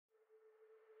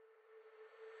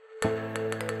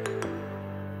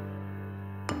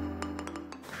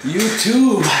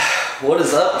YouTube, what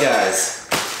is up, guys?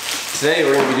 Today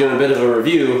we're going to be doing a bit of a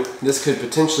review. This could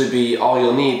potentially be all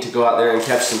you'll need to go out there and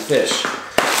catch some fish.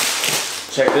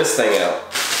 Check this thing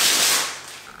out.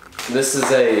 This is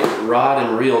a rod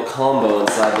and reel combo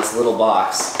inside this little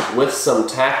box with some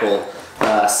tackle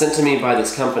sent to me by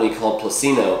this company called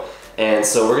Plusinno. And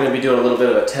so we're going to be doing a little bit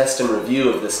of a test and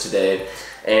review of this today.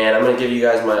 And I'm going to give you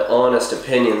guys my honest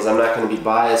opinions. I'm not going to be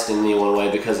biased in any one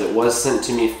way because it was sent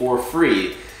to me for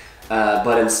free.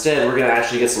 But instead, we're going to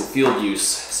actually get some field use.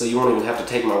 So you won't even have to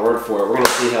take my word for it. We're going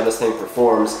to see how this thing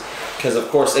performs. Because of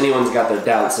course, anyone's got their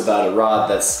doubts about a rod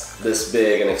that's this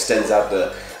big and extends out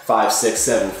to 5, 6,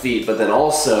 7 feet. But then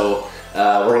also,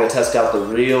 we're going to test out the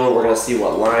reel. We're going to see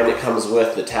what line it comes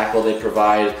with, the tackle they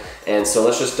provide. And so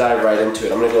let's just dive right into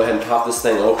it. I'm going to go ahead and pop this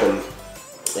thing open.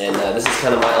 And this is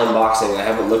kind of my unboxing. I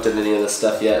haven't looked at any of this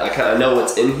stuff yet. I know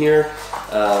what's in here,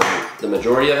 the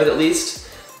majority of it at least,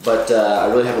 but I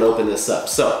really haven't opened this up.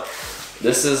 So,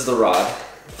 this is the rod,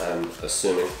 I'm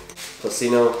assuming.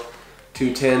 Plusinno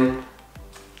 210.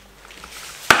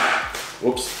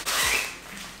 Whoops.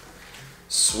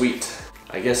 Sweet.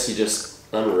 I guess you just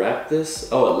unwrap this.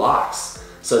 Oh, it locks.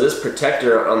 So this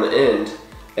protector on the end,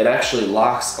 it actually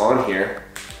locks on here.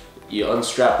 You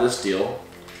unstrap this deal,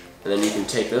 and then you can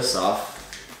take this off,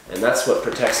 and that's what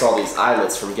protects all these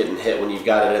eyelets from getting hit when you've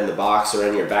got it in the box or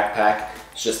in your backpack.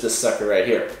 It's just this sucker right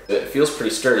here. It feels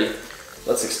pretty sturdy.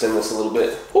 Let's extend this a little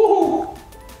bit. Woo!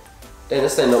 Dang,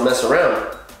 this thing don't mess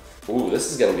around. Ooh,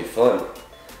 this is gonna be fun.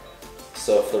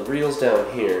 So if the reel's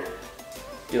down here,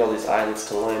 get all these eyelets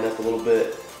to line up a little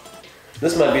bit.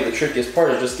 This might be the trickiest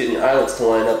part, is just getting your eyelets to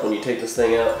line up when you take this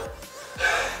thing out.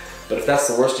 But if that's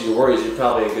the worst of your worries, you're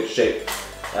probably in good shape.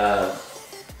 Dang,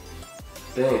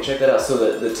 check that out.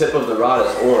 So the tip of the rod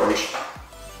is orange,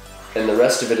 and the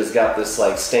rest of it has got this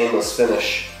like stainless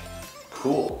finish.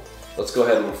 Cool. Let's go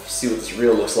ahead and see what this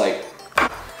reel looks like.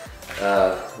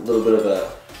 A little bit of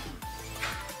a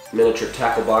miniature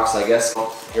tackle box, I guess.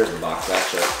 Oh, here's the box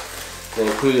actually. They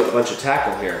include a bunch of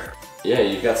tackle here. Yeah,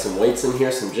 you've got some weights in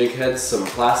here, some jig heads, some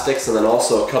plastics, and then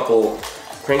also a couple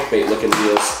crankbait looking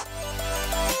deals.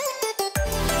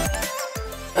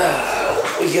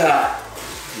 We got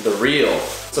the reel.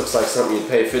 This looks like something you'd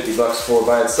pay 50 bucks for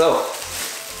by itself.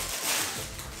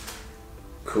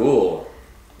 Cool.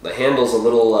 The handle's a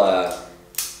little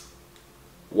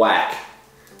whack.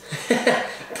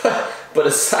 but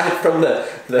aside from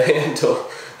the handle,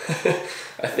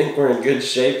 I think we're in good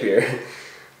shape here.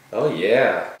 Oh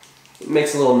yeah. It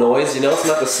makes a little noise, you know, it's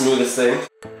not the smoothest thing.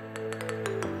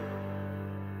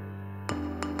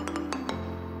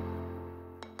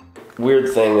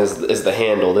 Weird thing is the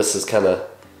handle. This is kind of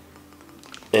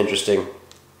interesting.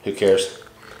 Who cares?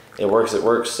 It works,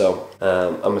 so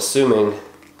I'm assuming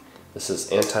this is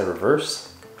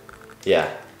anti-reverse. Yeah.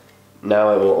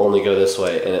 Now it will only go this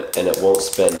way and it won't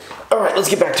spin. Alright, let's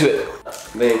get back to it.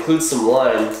 They include some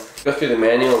line. Go through the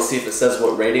manual and see if it says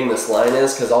what rating this line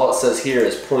is, because all it says here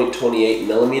is 0.28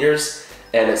 millimeters,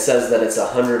 and it says that it's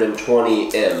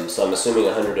 120 M, so I'm assuming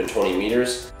 120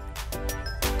 meters.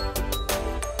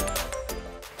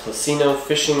 Plusinno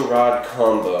fishing rod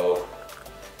combo.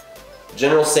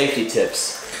 General safety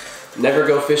tips. Never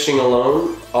go fishing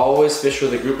alone. Always fish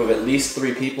with a group of at least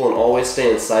 3 people and always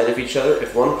stay in sight of each other.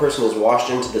 If one person is washed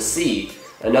into the sea,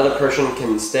 another person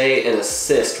can stay and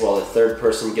assist while the third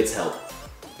person gets help.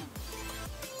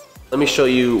 Let me show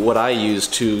you what I use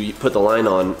to put the line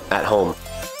on at home.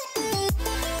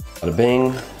 Bada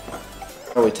bing.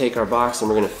 Now we take our box and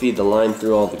we're going to feed the line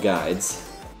through all the guides.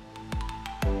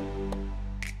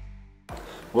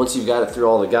 Once you've got it through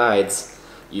all the guides,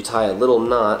 you tie a little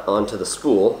knot onto the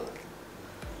spool,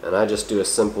 and I just do a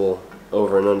simple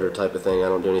over and under type of thing. I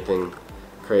don't do anything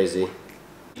crazy.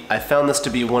 I found this to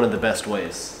be one of the best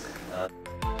ways.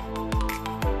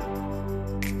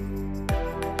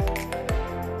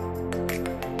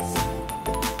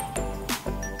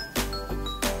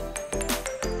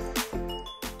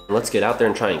 Let's get out there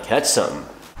and try and catch something.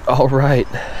 All right,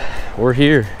 we're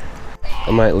here.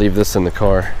 I might leave this in the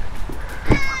car.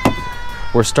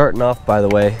 We're starting off, by the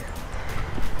way,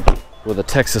 with a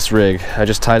Texas rig. I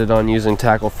just tied it on using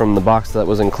tackle from the box that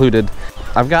was included.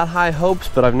 I've got high hopes,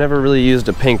 but I've never really used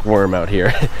a pink worm out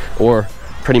here, or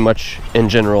pretty much in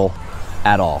general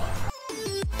at all.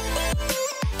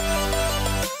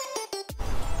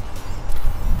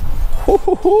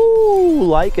 Woo-hoo-hoo,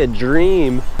 like a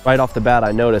dream. Right off the bat,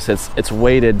 I notice it's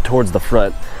weighted towards the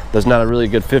front. There's not a really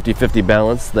good 50-50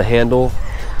 balance. The handle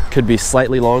could be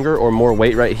slightly longer or more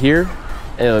weight right here,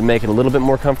 and it would make it a little bit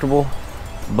more comfortable.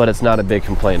 but it's not a big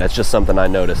complaint. It's just something I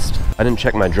noticed. I didn't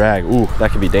check my drag. Ooh,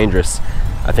 that could be dangerous.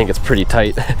 I think it's pretty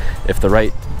tight. If the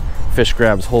right fish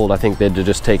grabs hold, I think they'd have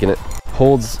just taken it.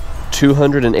 Holds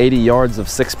 280 yards of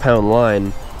 6-pound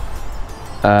line.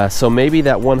 So maybe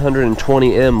that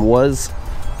 120M was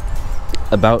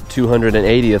about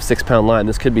 280 of 6-pound line.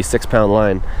 This could be 6-pound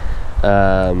line.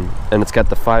 And it's got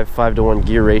the 5:1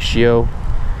 gear ratio.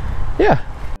 Yeah.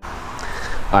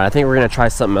 All right, I think we're gonna try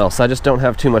something else. I just don't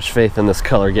have too much faith in this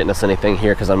color getting us anything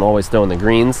here because I'm always throwing the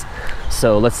greens.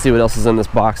 So let's see what else is in this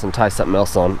box and tie something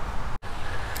else on.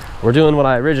 We're doing what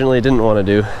I originally didn't want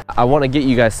to do. I want to get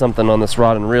you guys something on this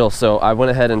rod and reel, so I went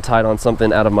ahead and tied on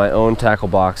something out of my own tackle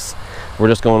box. We're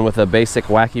just going with a basic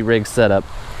wacky rig setup,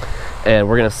 and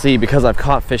we're gonna see, because I've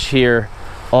caught fish here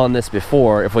on this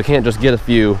before, if we can't just get a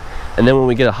few, and then when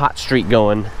we get a hot streak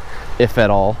going, if at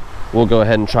all, we'll go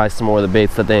ahead and try some more of the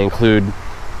baits that they include.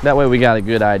 That way we got a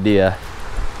good idea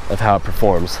of how it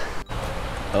performs.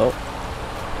 Oh.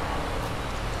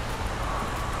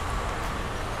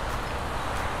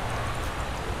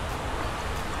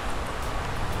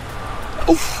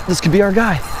 Oof, this could be our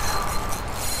guy.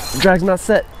 Drag's not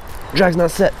set. Drag's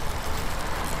not set.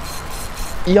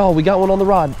 Y'all, we got one on the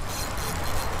rod.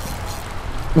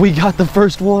 We got the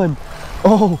first one.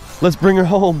 Oh, let's bring her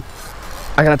home.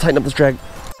 I gotta tighten up this drag.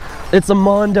 It's a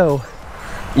Mondo.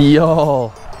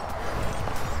 Y'all.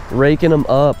 Raking them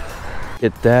up.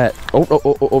 Get that.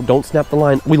 Oh, don't snap the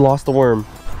line. We lost the worm.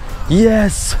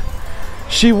 Yes,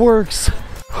 she works.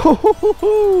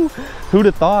 Who'd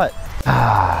have thought?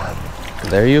 Ah,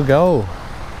 there you go.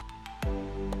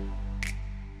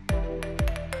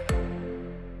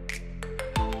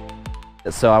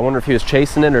 So I wonder if he was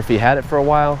chasing it or if he had it for a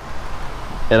while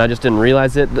and I just didn't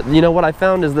realize it. You know what I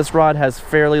found is this rod has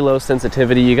fairly low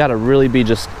sensitivity. You gotta really be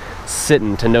just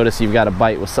sitting to notice you've got a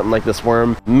bite with something like this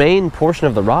worm. Main portion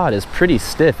of the rod is pretty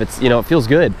stiff. It's, you know, it feels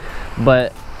good,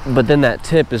 but then that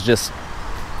tip is just,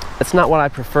 it's not what I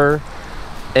prefer,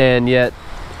 and yet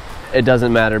it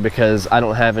doesn't matter because I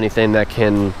don't have anything that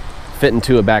can fit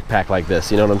into a backpack like this,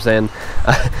 you know what I'm saying?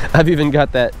 I've even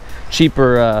got that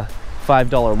cheaper $5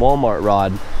 Walmart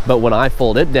rod, but when I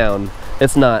fold it down,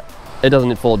 it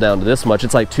doesn't fold down to this much.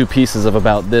 It's like 2 pieces of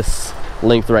about this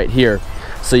length right here.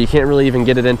 So you can't really even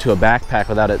get it into a backpack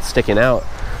without it sticking out.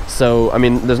 So, I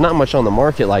mean, there's not much on the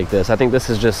market like this. I think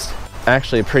this is just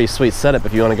actually a pretty sweet setup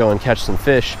if you want to go and catch some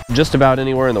fish just about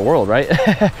anywhere in the world, right?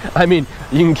 I mean,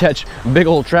 you can catch big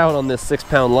old trout on this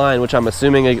 6-pound line, which I'm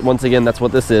assuming, once again, that's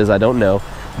what this is. I don't know,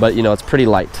 but you know, it's pretty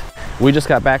light. We just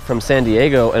got back from San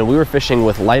Diego and we were fishing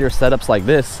with lighter setups like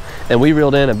this, and we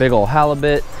reeled in a big old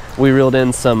halibut. We reeled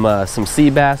in some sea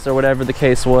bass or whatever the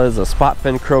case was, a spot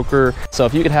fin croaker. So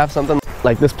if you could have something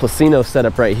like this Plusinno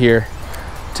setup right here,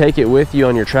 take it with you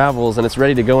on your travels and it's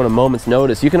ready to go in a moment's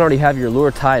notice. You can already have your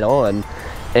lure tied on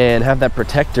and have that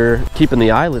protector keeping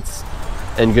the eyelets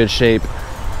in good shape.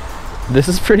 This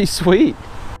is pretty sweet.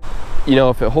 You know,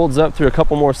 if it holds up through a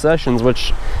couple more sessions,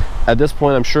 which at this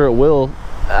point I'm sure it will,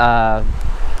 I'm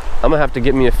gonna have to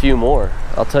get me a few more,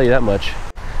 I'll tell you that much.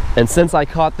 And since I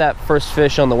caught that first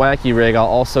fish on the wacky rig, I'll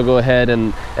also go ahead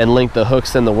and link the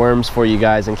hooks and the worms for you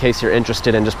guys in case you're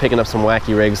interested in just picking up some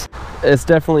wacky rigs. It's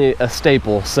definitely a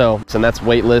staple, and that's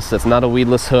weightless, it's not a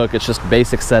weedless hook, it's just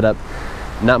basic setup,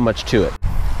 not much to it.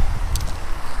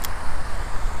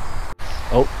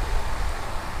 Oh.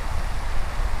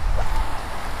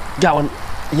 Got one.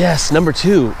 Yes, number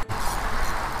 2.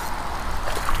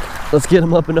 Let's get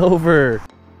him up and over.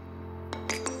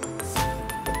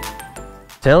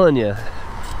 Telling you,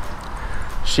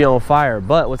 she on fire.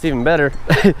 But what's even better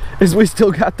is we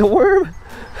still got the worm.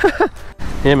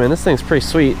 Yeah, man, this thing's pretty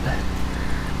sweet.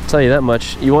 I'll tell you that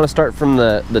much. You want to start from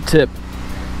the tip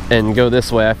and go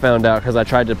this way. I found out because I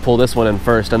tried to pull this one in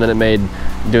first, and then it made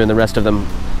doing the rest of them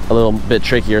a little bit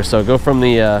trickier. So go from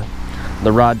the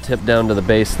rod tip down to the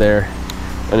base there,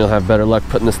 and you'll have better luck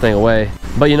putting this thing away.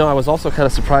 But you know, I was also kind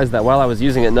of surprised that while I was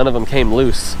using it, none of them came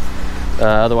loose.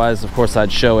 Otherwise, of course,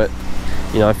 I'd show it.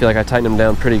 You know, I feel like I tightened them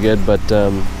down pretty good, but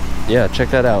yeah,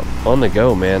 check that out. On the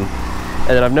go, man. And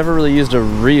then I've never really used a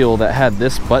reel that had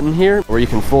this button here where you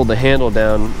can fold the handle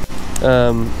down,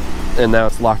 and now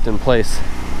it's locked in place.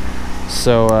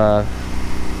 So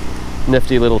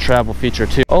nifty little travel feature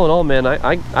too. All in all, man,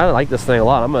 I like this thing a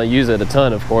lot. I'm gonna use it a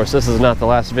ton, of course. This is not the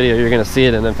last video you're gonna see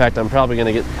it, and in fact, I'm probably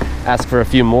gonna ask for a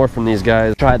few more from these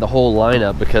guys. Try the whole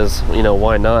lineup because, you know,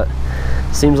 why not?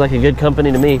 Seems like a good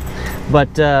company to me.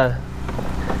 But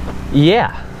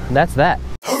yeah, that's that.